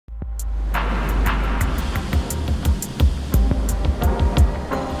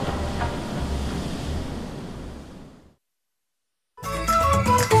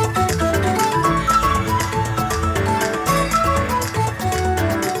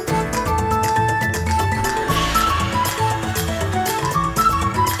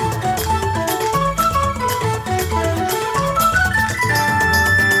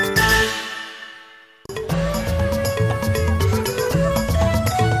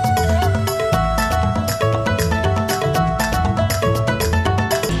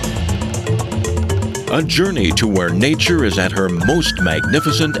A journey to where nature is at her most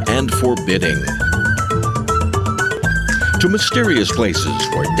magnificent and forbidding. To mysterious places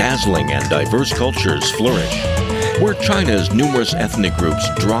where dazzling and diverse cultures flourish. Where China's numerous ethnic groups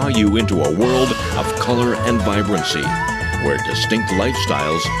draw you into a world of color and vibrancy. Where distinct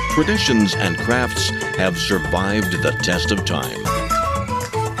lifestyles, traditions, and crafts have survived the test of time.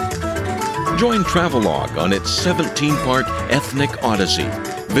 Join Travelogue on its 17-part ethnic Odyssey,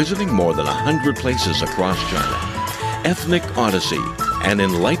 visiting more than 100 places across China. Ethnic Odyssey, an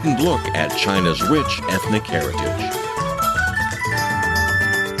enlightened look at China's rich ethnic heritage.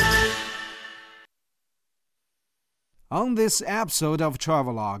 On this episode of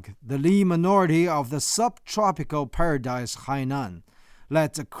Travelogue, the Li minority of the subtropical paradise Hainan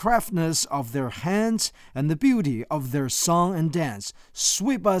let the craftness of their hands and the beauty of their song and dance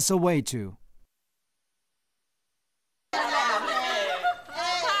sweep us away to.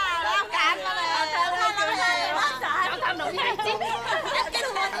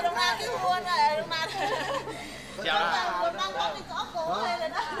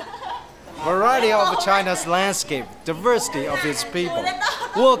 Variety of China's landscape, diversity of its people.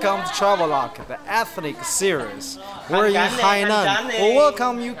 Welcome to Travelogue, the ethnic series. We're in Hainan. We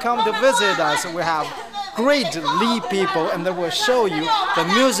welcome you come to visit us. We have great Li people and they will show you the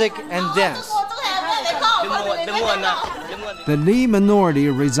music and dance. The Li minority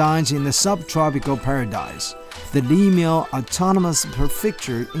resides in the subtropical paradise, the Li Autonomous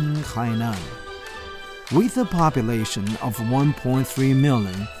Prefecture in Hainan. With a population of 1.3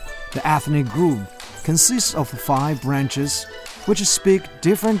 million, the ethnic group consists of 5 branches which speak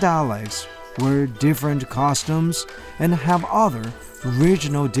different dialects, wear different costumes, and have other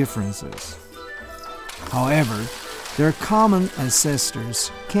regional differences. However, their common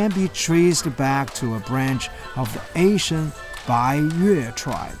ancestors can be traced back to a branch of the Asian Bai Yue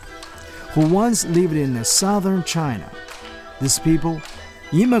tribe, who once lived in southern China. These people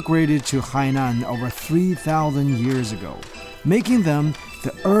immigrated to Hainan over 3,000 years ago, making them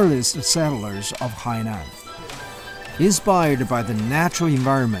the earliest settlers of Hainan. Inspired by the natural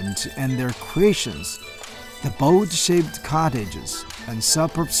environment and their creations, the boat-shaped cottages and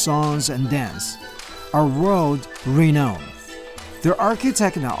suburb songs and dance are world-renowned. Their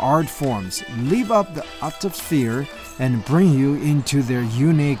architectural art forms live up the atmosphere and bring you into their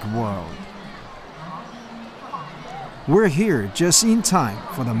unique world. We're here just in time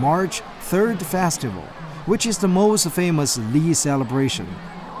for the March 3rd festival, which is the most famous Li celebration.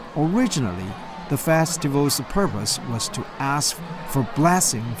 Originally, the festival's purpose was to ask for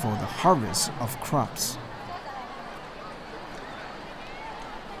blessing for the harvest of crops.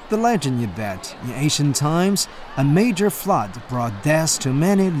 The legend is that in ancient times, a major flood brought death to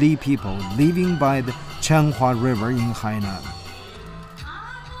many Li people living by the Changhua River in Hainan.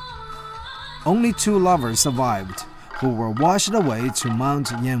 Only 2 lovers survived, who were washed away to Mount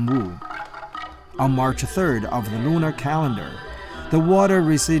Yanwu. On March 3rd of the lunar calendar, the water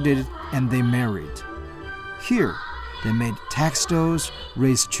receded and they married. Here, they made textiles,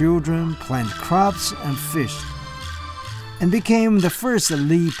 raised children, planted crops, and fished, and became the first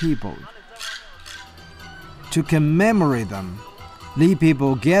Li people. To commemorate them, Li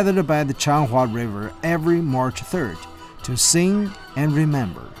people gathered by the Changhua River every March 3rd to sing and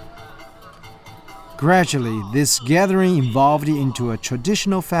remember. Gradually, this gathering evolved into a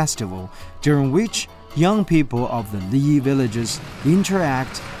traditional festival during which young people of the Li villages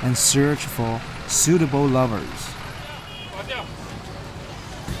interact and search for suitable lovers.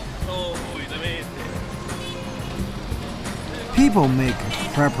 People make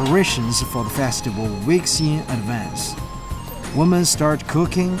preparations for the festival weeks in advance. Women start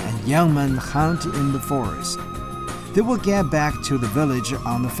cooking and young men hunt in the forest. They will get back to the village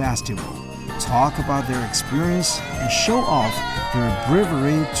on the festival, talk about their experience, and show off their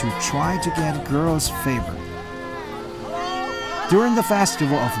bravery to try to get girls' favor. During the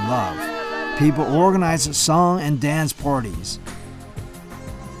Festival of Love, people organize song and dance parties.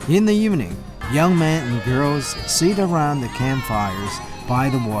 In the evening, young men and girls sit around the campfires by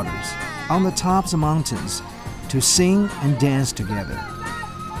the waters, on the tops of mountains, to sing and dance together.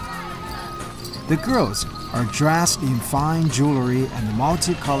 The girls are dressed in fine jewelry and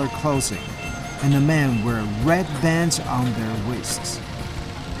multicolored clothing, and the men wear red bands on their waists.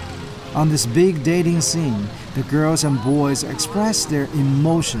 On this big dating scene, the girls and boys express their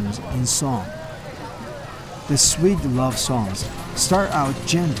emotions in song. The sweet love songs start out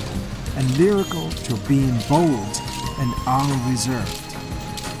gentle and lyrical to being bold and unreserved.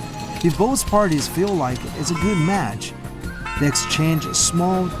 If both parties feel like it's a good match, they exchange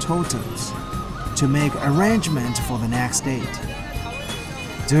small totals to make arrangements for the next date.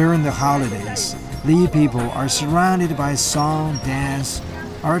 During the holidays, Li people are surrounded by song, dance,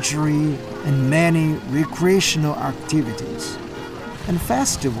 archery, and many recreational activities, and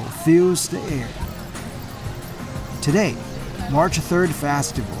festival fills the air. Today, March 3rd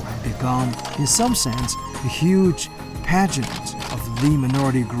Festival has become, in some sense, a huge pageant of Li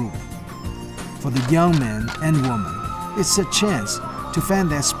minority group. For the young men and women, it's a chance to find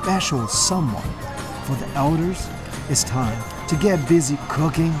that special someone. For the elders, it's time to get busy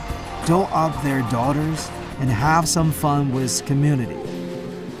cooking, doll up their daughters, and have some fun with community.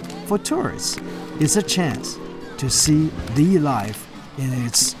 For tourists, it's a chance to see Li life in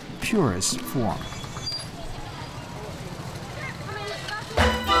its purest form.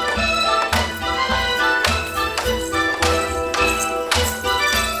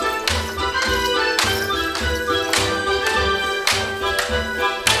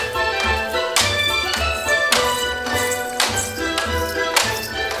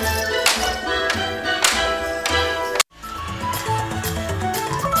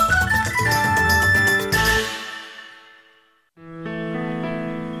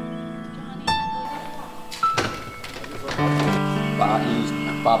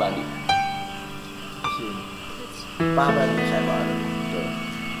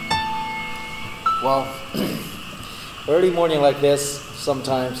 Well, early morning like this,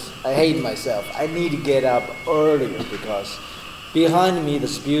 sometimes I hate myself. I need to get up earlier because behind me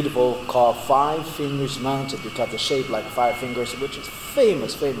this beautiful called Five Fingers Mountain, because the shape like five fingers, which is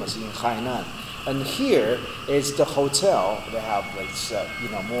famous in Hainan. And here is the hotel. They have this,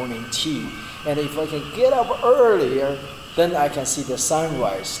 morning tea. And if I can get up earlier, then I can see the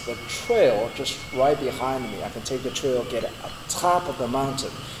sunrise, the trail just right behind me. I can take the trail, get at the top of the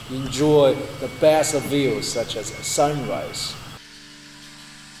mountain, enjoy the best of views such as sunrise.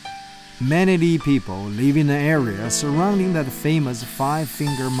 Many Li people live in the area surrounding that famous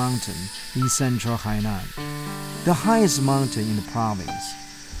Five-Finger Mountain in central Hainan, the highest mountain in the province.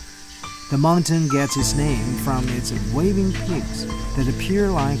 The mountain gets its name from its waving peaks that appear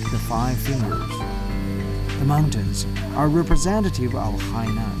like the five fingers. The mountains are representative of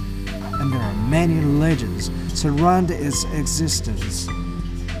Hainan, and there are many legends surrounding its existence.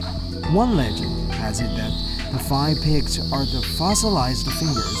 One legend has it that the five peaks are the fossilized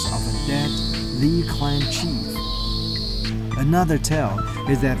fingers of a dead Li clan chief. Another tale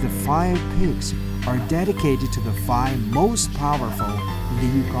is that the five peaks are dedicated to the five most powerful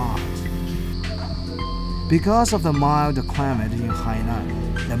Li gods. Because of the mild climate in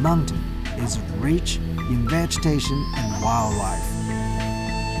Hainan, the mountain is rich in vegetation and wildlife.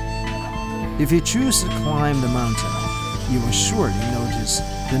 If you choose to climb the mountain, you will surely notice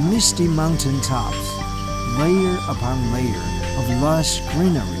the misty mountain tops, layer upon layer of lush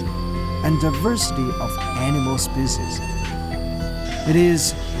greenery and diversity of animal species. It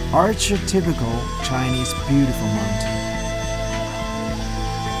is archetypical Chinese beautiful mountain.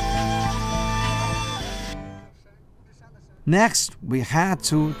 Next, we head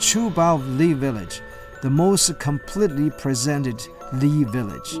to Chubao Li village, the most completely presented Li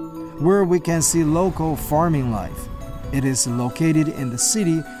village, where we can see local farming life. It is located in the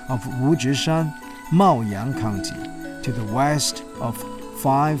city of Wuzhishan, Maoyang County, to the west of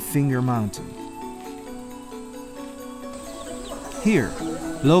Five Finger Mountain. Here,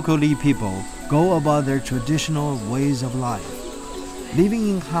 local Li people go about their traditional ways of life, living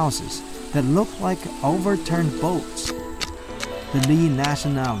in houses that look like overturned boats. The Li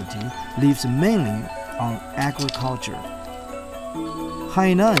nationality lives mainly on agriculture.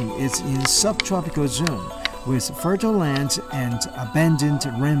 Hainan is in subtropical zone with fertile land and abundant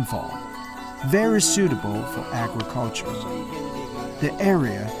rainfall, very suitable for agriculture. The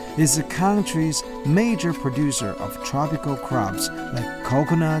area is the country's major producer of tropical crops like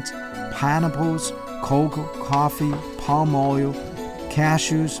coconut, pineapples, cocoa, coffee, palm oil,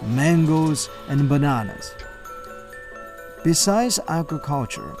 cashews, mangoes, and bananas. Besides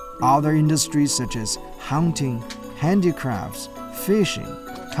agriculture, other industries such as hunting, handicrafts, fishing,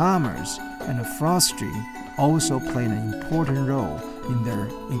 commerce, and forestry also play an important role in their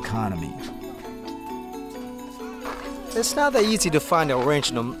economy. It's not that easy to find an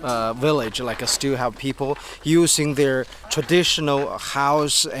original village, like still have people using their traditional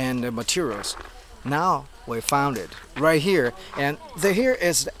house and materials. Now we found it. right here. And here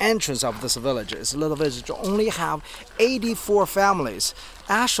is the entrance of this village. It's a little village. Only have 84 families.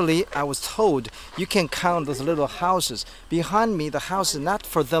 Actually, I was told you can count those little houses. Behind me, the house is not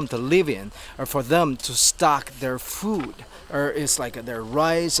for them to live in or for them to stock their food. Or it's like their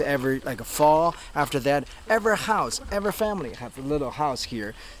rice every like a fall. After that, every house, every family have a little house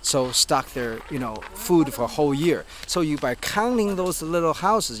here, so stock their food for a whole year. So you by counting those little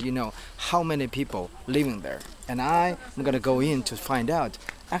houses, you know how many people living there. And I'm gonna go in to find out.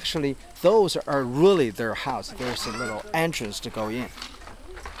 Actually, those are really their house. There's a little entrance to go in.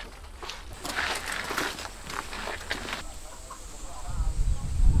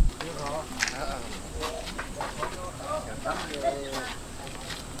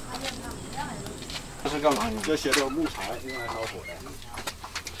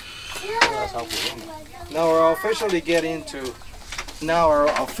 Now we're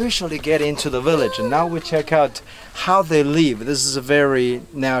officially get into the village, and now we check out how they live. This is a very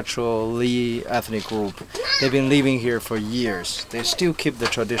natural Li ethnic group. They've been living here for years. They still keep the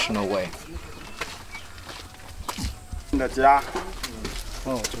traditional way.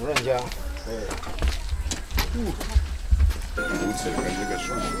 主任家。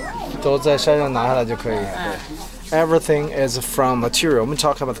都在山上拿下来就可以。Everything is from material. We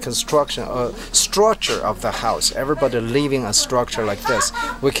talk about the construction, structure of the house. Everybody living a structure like this.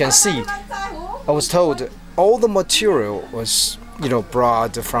 We can see. I was told all the material was,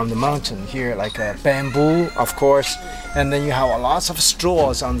 brought from the mountain here, like bamboo, of course, and then you have lots of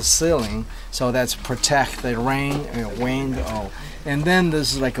straws on the ceiling, so that's protect the rain and wind. And then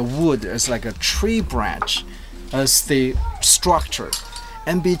this is like a wood. It's like a tree branch as the structure.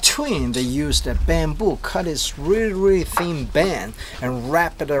 And between they used a bamboo, cut this really, really thin band and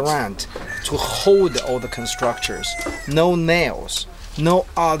wrap it around to hold all the constructors. No nails, no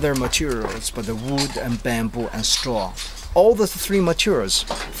other materials but the wood and bamboo and straw. All the three materials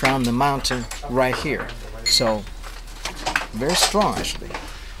from the mountain right here. So very strong actually.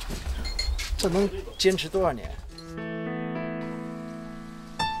 这能坚持多少年?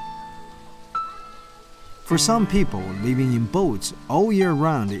 For some people, living in boats all year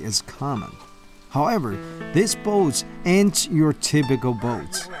round is common. However, these boats aren't your typical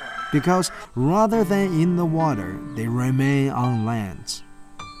boats, because rather than in the water, they remain on land.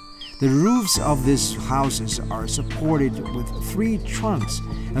 The roofs of these houses are supported with 3 trunks,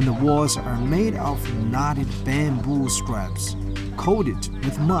 and the walls are made of knotted bamboo straps, coated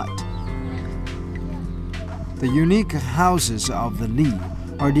with mud. The unique houses of the Li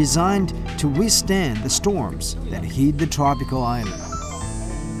are designed to withstand the storms that hit the tropical island.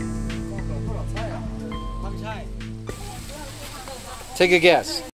 Take a guess.